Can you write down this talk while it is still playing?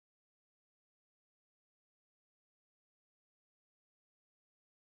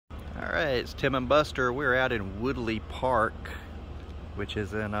Alright, it's Tim and Buster. We're out in Woodleigh Park, which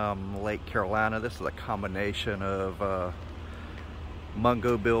is in Lake Carolina. This is a combination of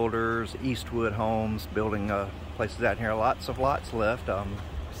Mungo Builders, Eastwood Homes, building places out here. Lots of lots left.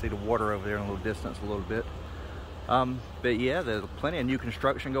 See the water over there in a little distance a little bit. But yeah, there's plenty of new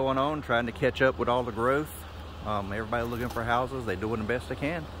construction going on, trying to catch up with all the growth. Everybody looking for houses. They're doing the best they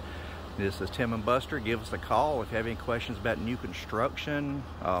can. This is Tim and Buster. Give us a call if you have any questions about new construction,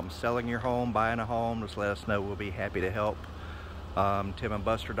 selling your home, buying a home. Just let us know. We'll be happy to help.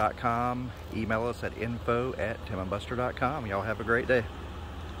 timandbuster.com. Email us at info@timandbuster.com. Y'all have a great day.